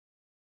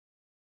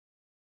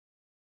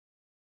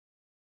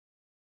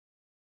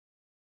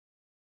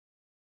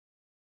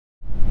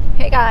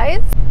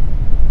guys,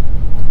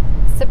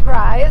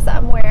 surprise,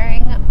 I'm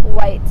wearing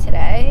white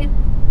today.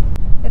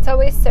 It's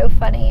always so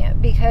funny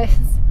because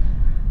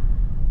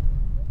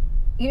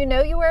you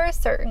know you wear a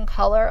certain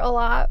color a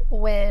lot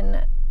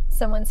when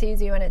someone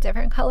sees you in a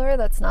different color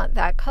that's not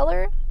that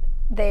color.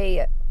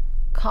 They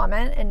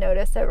comment and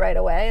notice it right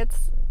away.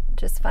 It's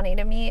just funny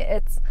to me.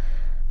 It's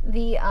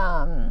the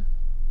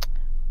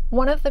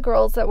one of the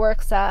girls that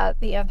works at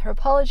the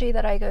Anthropology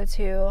that I go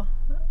to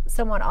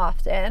somewhat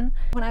often.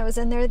 When I was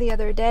in there the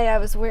other day, I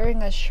was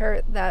wearing a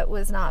shirt that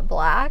was not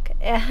black,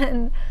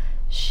 and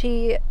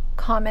she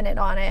commented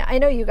on it. I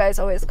know you guys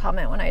always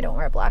comment when I don't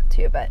wear black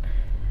too, but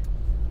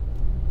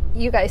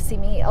you guys see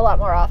me a lot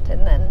more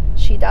often than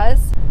she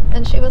does.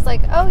 And she was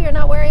like, "Oh, you're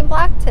not wearing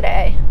black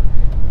today."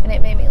 And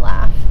it made me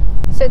laugh.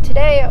 So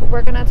today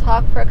we're gonna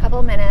talk for a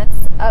couple minutes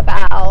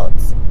about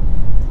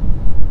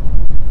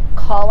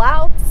call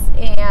outs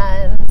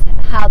and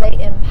how they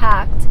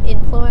impact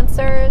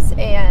influencers,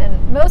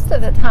 and most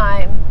of the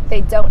time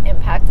they don't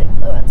impact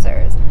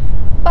influencers,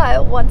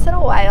 but once in a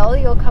while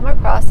you'll come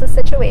across a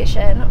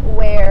situation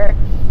where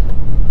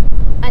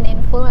an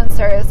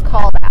influencer is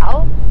called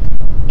out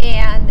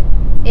and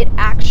it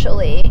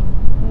actually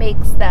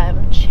makes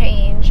them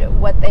change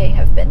what they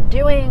have been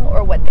doing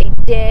or what they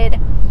did.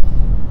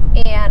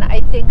 And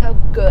I think a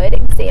good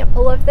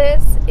example of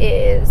this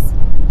is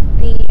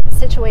the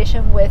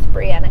situation with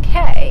Brianna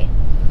K.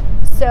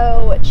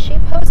 So she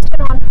posted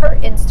on her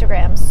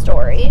Instagram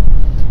story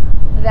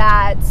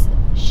that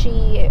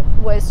she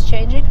was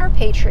changing her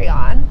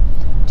Patreon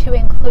to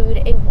include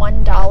a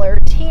 $1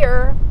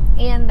 tier,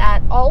 and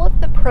that all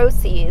of the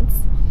proceeds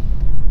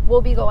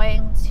will be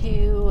going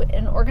to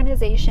an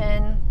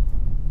organization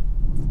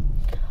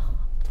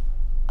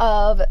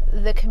of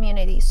the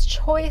community's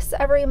choice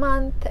every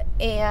month.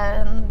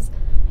 And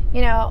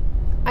you know,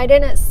 I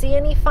didn't see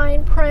any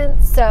fine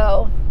print,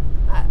 so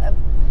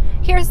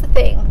here's the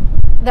thing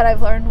that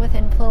I've learned with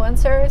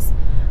influencers.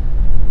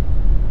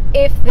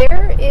 If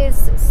there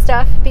is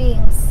stuff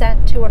being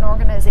sent to an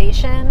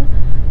organization,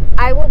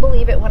 I will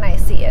believe it when I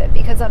see it,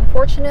 because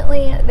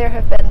unfortunately there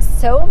have been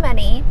so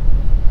many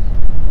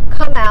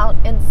come out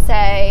and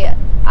say,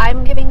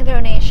 "I'm giving a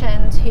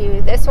donation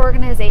to this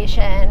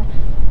organization,"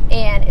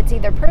 and it's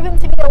either proven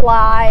to be a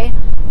lie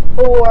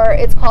or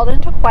it's called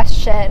into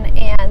question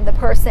and the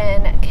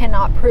person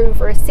cannot prove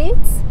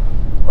receipts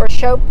or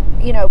show,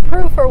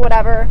 proof or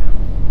whatever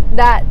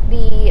that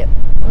the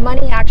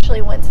money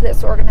actually went to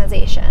this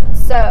organization.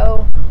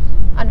 So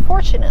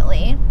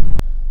unfortunately,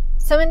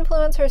 some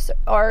influencers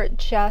are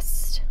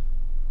just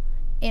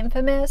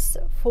infamous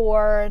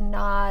for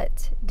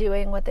not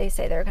doing what they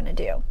say they're going to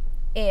do.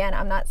 And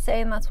I'm not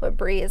saying that's what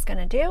Brie is going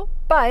to do,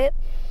 but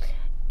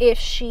if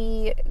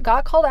she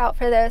got called out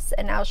for this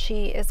and now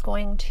she is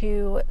going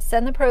to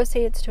send the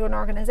proceeds to an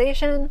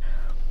organization,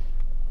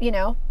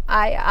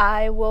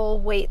 I will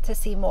wait to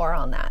see more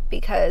on that,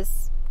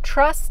 because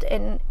trust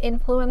in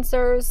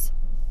influencers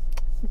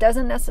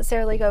doesn't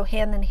necessarily go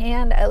hand in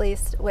hand, at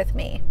least with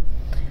me.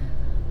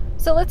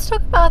 So let's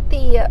talk about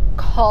the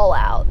call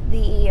out,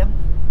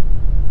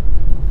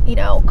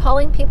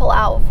 calling people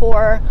out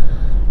for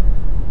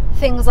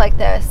things like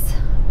this.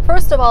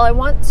 First of all, I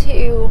want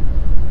to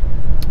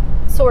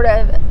sort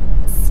of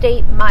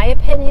state my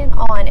opinion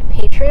on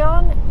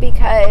Patreon,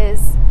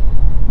 because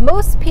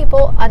most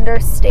people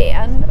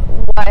understand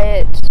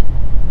what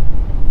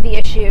the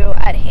issue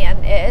at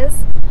hand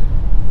is,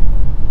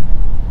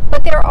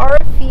 but there are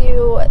a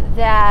few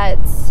that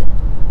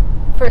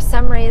for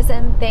some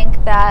reason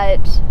think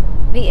that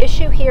the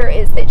issue here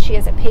is that she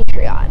is a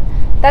Patreon.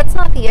 That's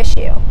not the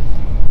issue.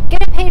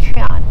 Get a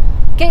Patreon,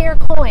 get your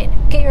coin,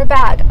 get your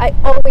bag. I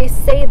always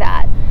say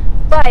that,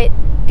 but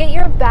get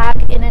your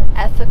bag in an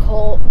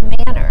ethical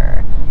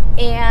manner.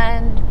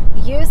 And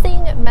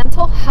using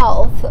mental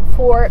health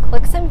for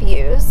clicks and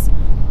views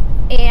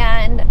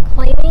and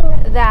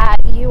claiming that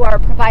you are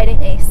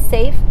providing a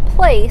safe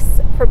place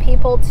for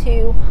people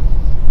to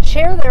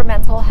share their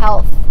mental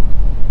health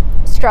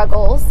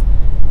struggles,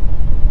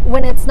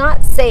 when it's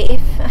not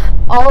safe,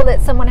 all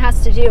that someone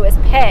has to do is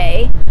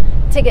pay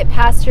to get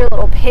past your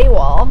little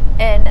paywall,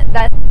 and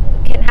that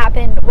can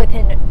happen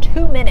within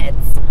 2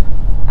 minutes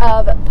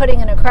of putting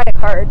in a credit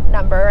card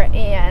number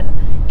and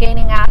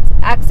gaining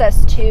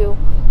access to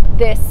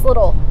this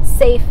little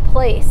safe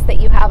place that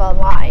you have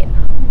online.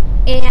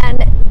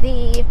 And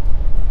the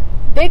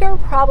bigger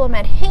problem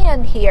at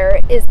hand here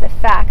is the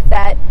fact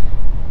that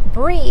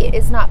Brie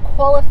is not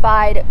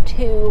qualified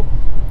to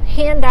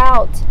hand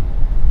out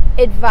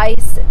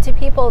advice to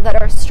people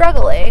that are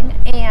struggling,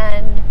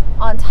 and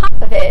on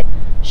top of it,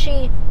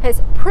 she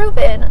has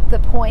proven the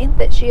point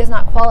that she is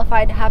not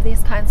qualified to have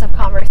these kinds of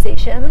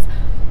conversations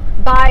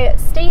by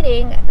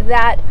stating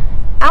that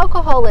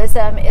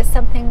alcoholism is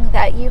something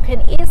that you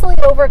can easily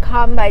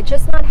overcome by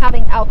just not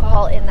having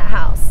alcohol in the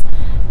house.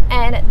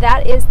 And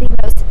that is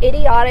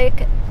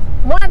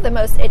one of the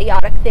most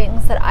idiotic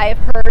things that I've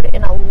heard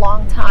in a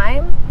long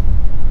time.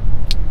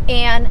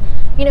 And,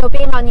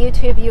 being on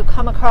YouTube, you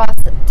come across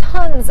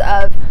tons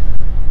of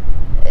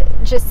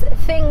just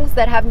things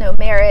that have no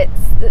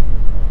merits,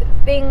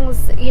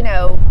 things, you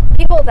know,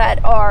 people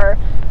that are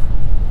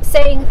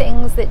saying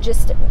things that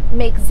just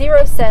make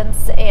zero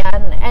sense,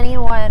 and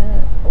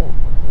anyone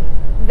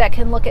that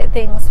can look at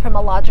things from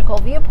a logical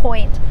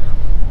viewpoint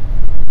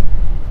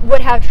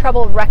would have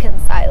trouble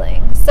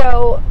reconciling.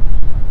 So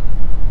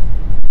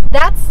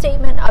that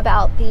statement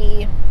about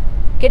the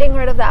getting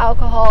rid of the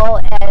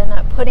alcohol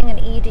and putting an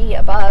ED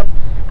above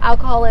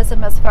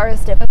alcoholism as far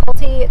as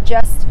difficulty,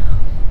 just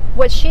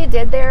what she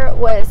did there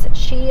was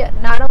she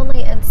not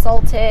only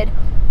insulted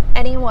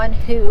anyone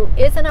who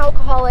is an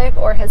alcoholic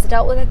or has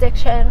dealt with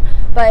addiction,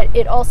 but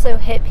it also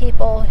hit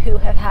people who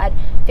have had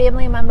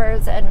family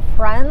members and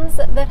friends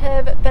that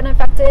have been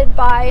affected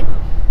by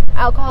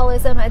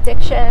alcoholism,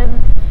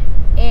 addiction,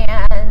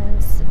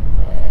 and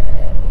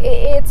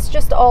it's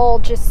just all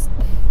just,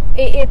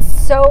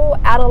 it's so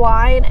out of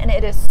line, and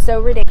it is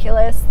so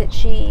ridiculous that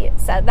she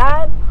said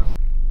that.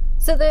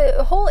 So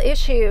the whole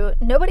issue,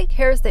 nobody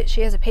cares that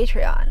she has a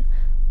Patreon.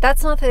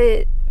 That's not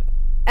the,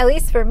 at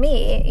least for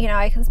me, you know,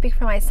 I can speak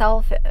for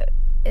myself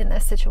in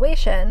this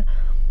situation.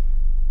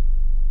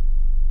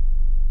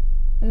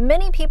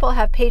 Many people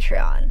have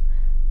Patreon.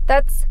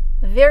 That's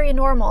very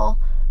normal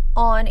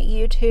on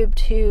YouTube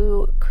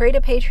to create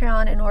a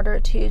Patreon in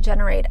order to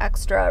generate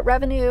extra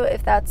revenue,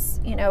 if that's,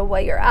 you know,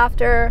 what you're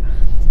after.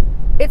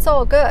 It's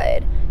all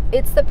good.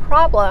 It's the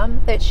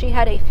problem that she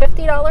had a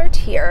 $50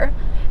 tier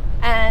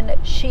and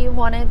she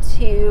wanted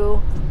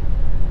to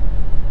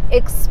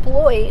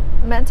exploit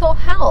mental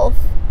health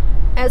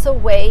as a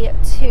way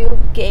to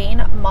gain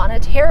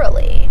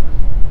monetarily.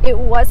 It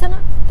wasn't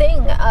a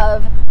thing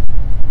of,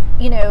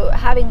 you know,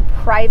 having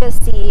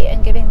privacy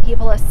and giving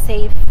people a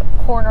safe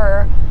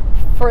corner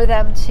for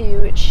them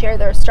to share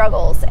their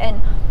struggles.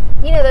 And,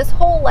 you know, this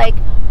whole like,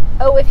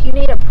 oh, if you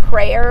need a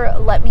prayer,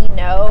 let me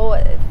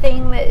know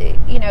thing that,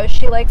 you know,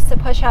 she likes to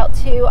push out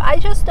too. I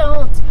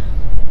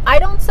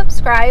don't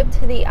subscribe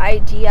to the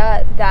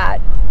idea that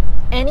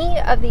any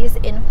of these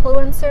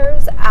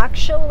influencers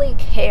actually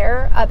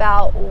care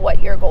about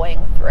what you're going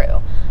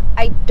through.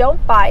 I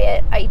don't buy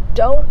it. I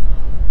don't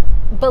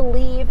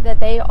believe that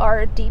they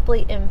are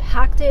deeply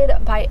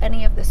impacted by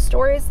any of the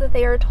stories that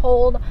they are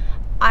told.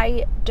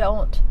 I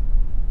don't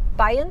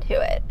buy into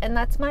it, and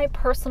that's my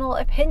personal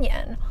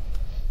opinion.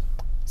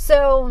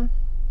 So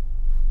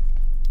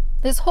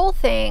this whole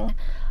thing,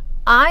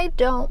 I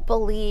don't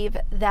believe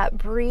that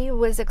Brie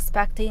was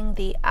expecting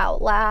the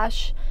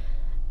outlash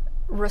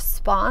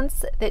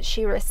response that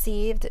she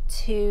received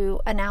to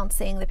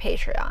announcing the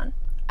Patreon.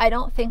 I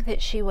don't think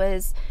that she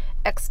was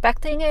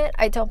expecting it.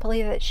 I don't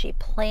believe that she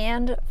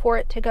planned for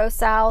it to go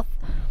south,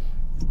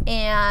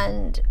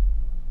 and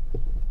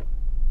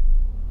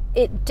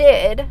it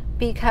did,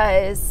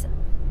 because,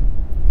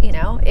 you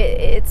know,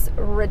 it's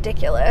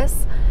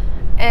ridiculous,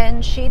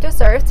 and she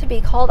deserved to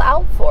be called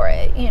out for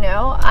it. You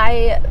know,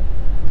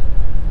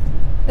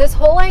 this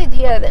whole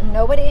idea that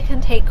nobody can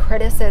take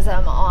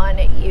criticism on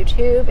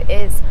YouTube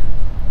is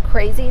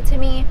crazy to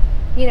me.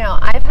 You know,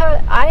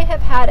 I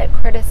have had a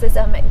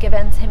criticism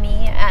given to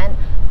me, and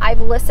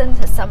I've listened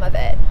to some of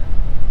it.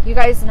 You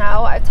guys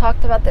know I've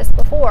talked about this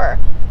before.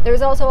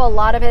 There's also a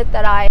lot of it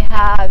that I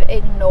have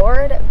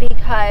ignored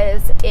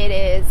because it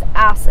is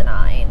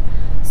asinine.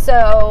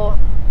 So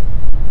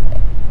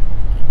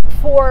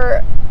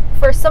for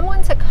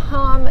someone to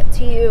come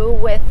to you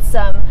with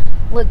some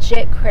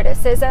legit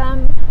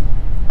criticism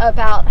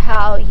about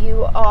how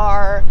you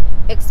are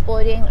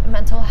exploiting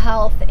mental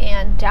health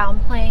and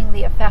downplaying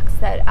the effects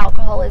that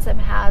alcoholism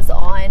has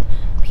on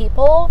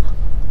people,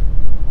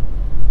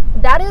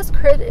 that is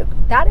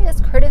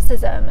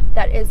criticism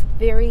that is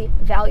very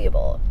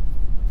valuable.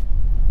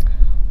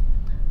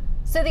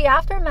 So the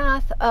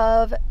aftermath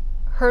of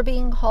her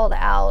being called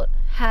out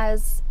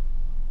has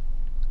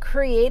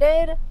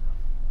created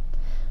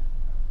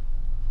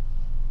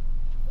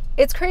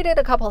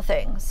a couple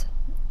things.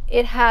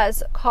 It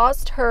has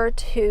caused her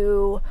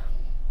to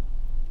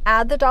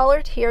add the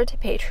 $1 tier to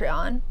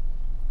Patreon.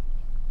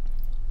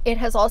 It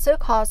has also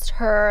caused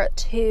her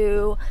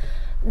to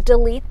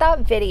delete that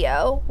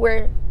video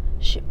where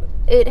she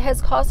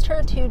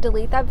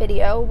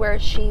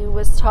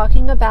was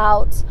talking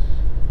about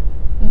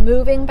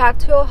moving back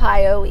to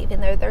Ohio,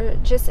 even though they're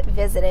just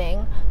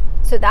visiting.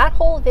 So that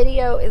whole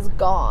video is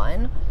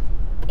gone.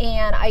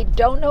 And I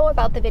don't know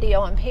about the video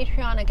on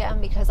Patreon,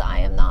 again, because I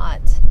am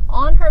not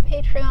on her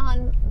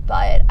Patreon,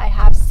 but I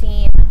have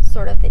seen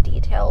sort of the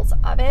details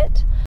of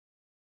it.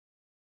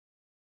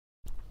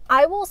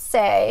 I will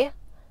say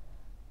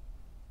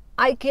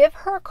I give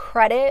her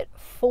credit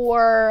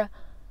for,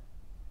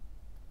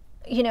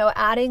 you know,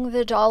 adding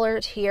the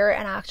 $1 tier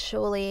and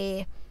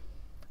actually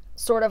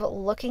sort of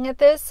looking at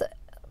this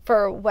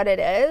for what it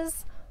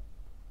is.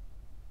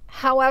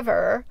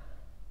 However,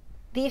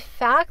 the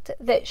fact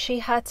that she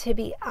had to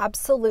be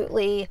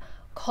absolutely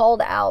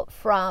called out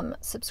from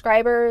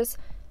subscribers,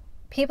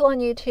 people on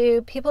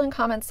YouTube, people in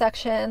comment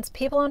sections,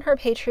 people on her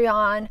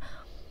Patreon,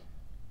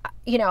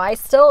 you know, I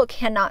still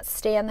cannot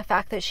stand the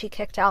fact that she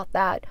kicked out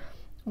that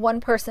one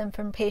person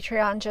from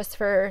Patreon just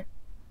for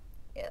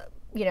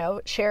you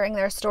know, sharing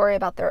their story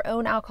about their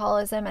own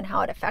alcoholism and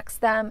how it affects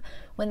them,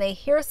 when they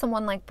hear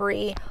someone like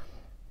Bri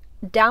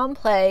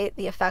downplay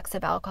the effects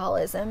of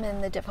alcoholism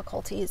and the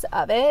difficulties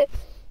of it,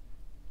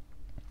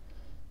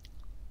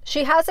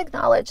 she has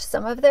acknowledged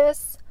some of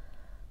this,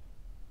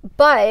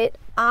 but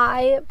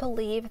I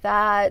believe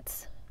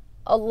that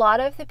a lot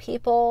of the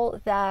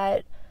people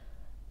that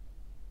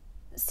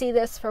see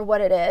this for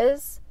what it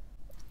is,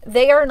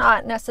 they are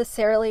not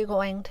necessarily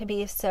going to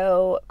be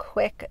so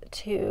quick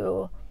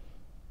to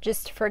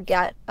just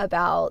forget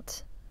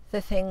about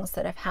the things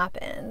that have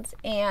happened.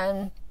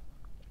 And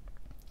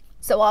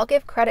so I'll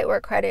give credit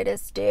where credit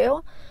is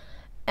due.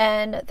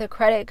 And the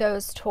credit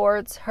goes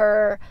towards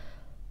her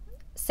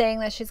saying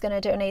that she's going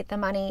to donate the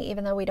money,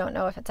 even though we don't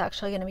know if it's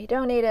actually going to be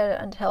donated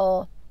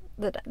until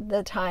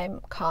the time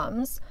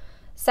comes.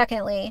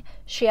 Secondly,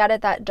 she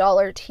added that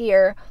 $1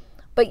 tier,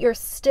 but you're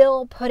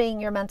still putting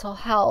your mental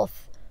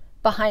health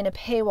behind a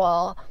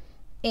paywall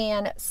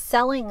and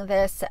selling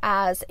this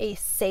as a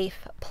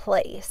safe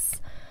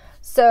place.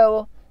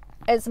 So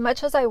as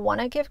much as I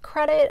want to give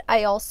credit,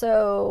 I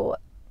also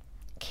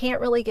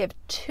can't really give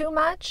too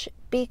much,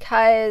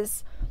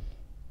 because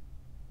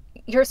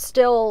you're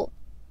still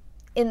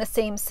in the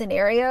same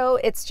scenario.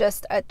 It's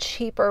just a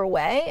cheaper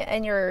way,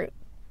 and you're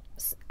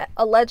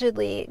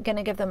allegedly going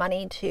to give the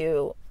money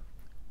to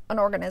an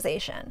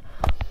organization.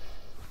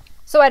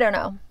 So I don't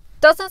know.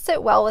 Doesn't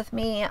sit well with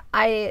me.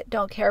 I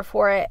don't care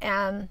for it.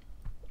 And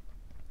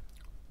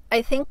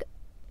I think,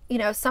 you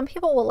know, some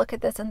people will look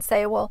at this and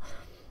say, well,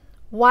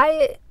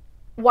 why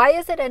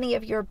is it any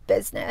of your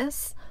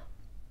business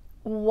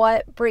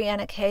what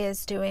Brianna K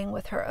is doing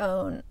with her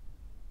own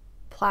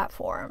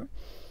platform?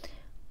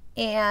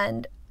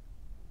 And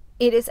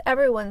it is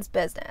everyone's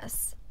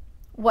business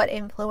what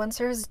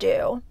influencers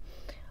do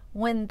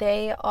when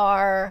they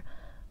are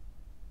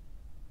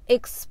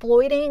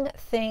exploiting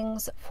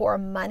things for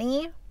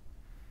money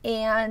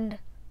and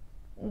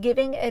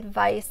giving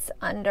advice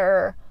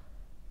under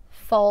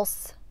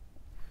false,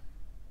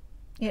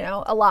 you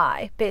know, a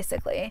lie,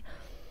 basically.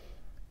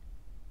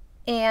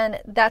 And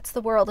that's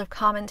the world of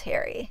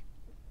commentary.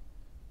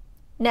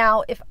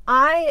 Now, if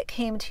I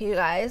came to you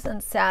guys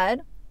and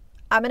said,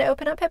 I'm going to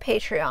open up a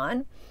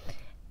Patreon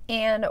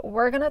and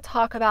we're going to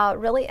talk about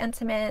really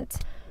intimate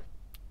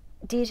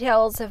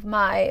details of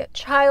my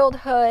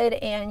childhood,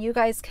 and you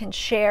guys can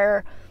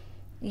share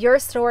your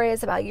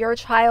stories about your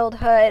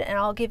childhood, and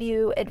I'll give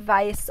you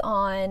advice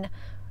on,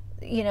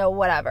 you know,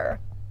 whatever.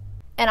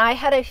 And I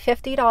had a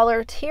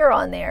 $50 tier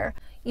on there.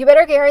 You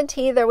better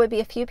guarantee there would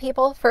be a few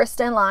people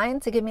first in line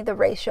to give me the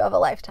ratio of a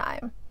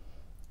lifetime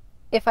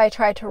if I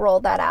tried to roll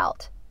that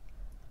out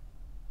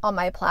on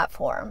my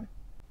platform.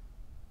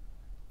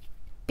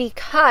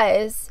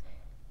 Because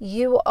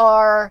you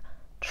are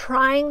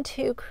trying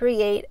to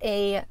create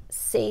a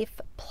safe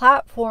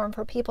platform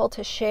for people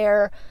to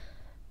share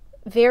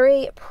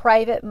very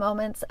private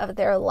moments of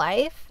their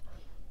life,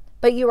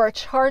 but you are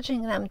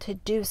charging them to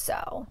do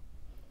so.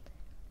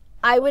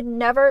 I would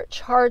never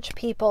charge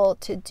people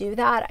to do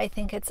that. I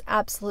think it's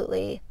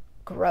absolutely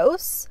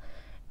gross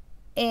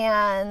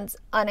and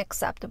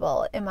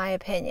unacceptable, in my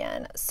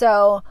opinion.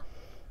 So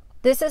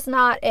this is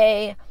not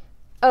a,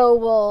 oh,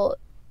 well,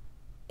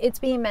 it's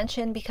being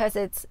mentioned because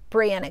it's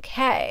Brianna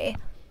K.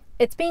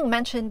 It's being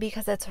mentioned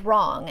because it's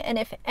wrong. And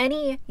if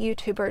any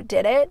YouTuber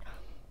did it,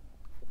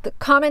 the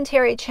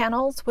commentary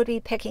channels would be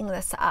picking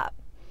this up.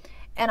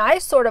 And I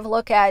sort of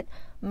look at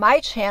my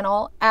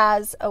channel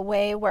as a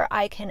way where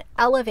I can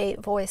elevate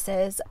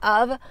voices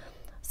of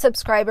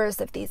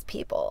subscribers of these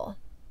people,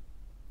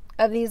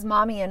 of these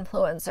mommy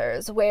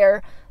influencers,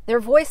 where their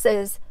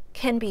voices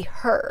can be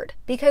heard.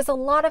 Because a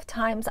lot of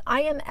times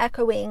I am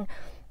echoing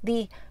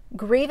the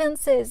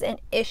grievances and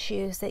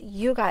issues that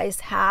you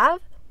guys have,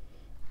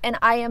 and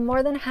I am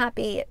more than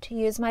happy to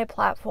use my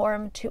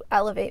platform to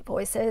elevate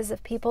voices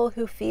of people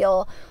who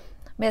feel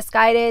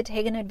misguided,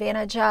 taken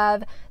advantage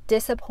of,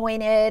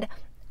 disappointed,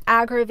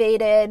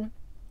 aggravated.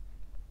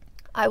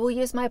 I will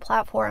use my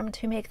platform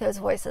to make those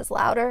voices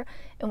louder,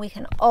 and we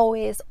can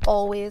always,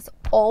 always,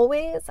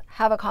 always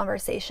have a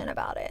conversation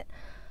about it.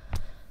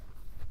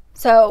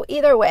 So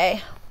either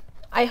way,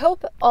 I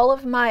hope all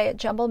of my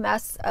jumble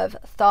mess of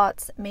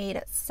thoughts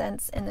made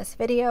sense in this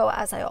video,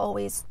 as I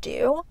always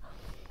do.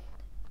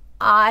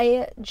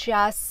 I'm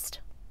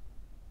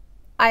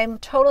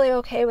totally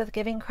okay with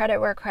giving credit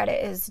where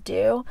credit is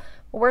due.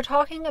 We're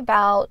talking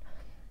about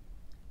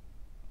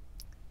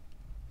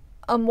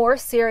a more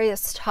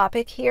serious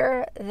topic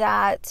here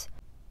that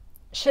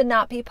should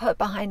not be put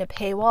behind a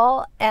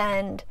paywall.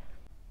 And,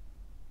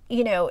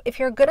 you know, if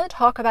you're going to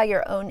talk about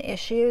your own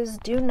issues,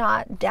 do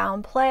not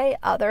downplay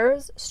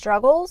others'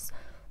 struggles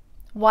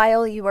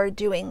while you are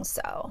doing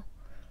so,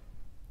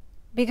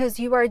 because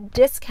you are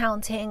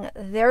discounting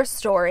their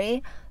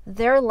story,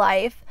 their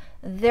life,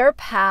 their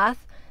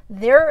path,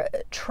 their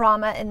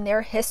trauma, and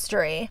their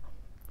history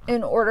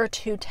in order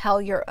to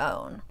tell your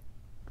own.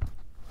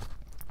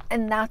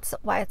 And that's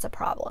why it's a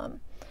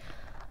problem.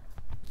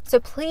 So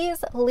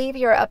please leave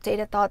your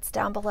updated thoughts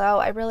down below.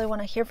 I really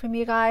want to hear from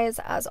you guys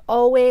as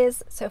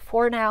always. So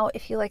for now,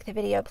 if you like the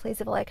video,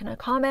 please leave a like and a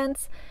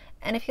comment.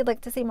 And if you'd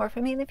like to see more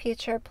from me in the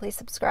future, please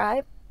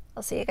subscribe.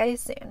 I'll see you guys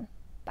soon.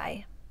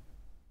 Bye.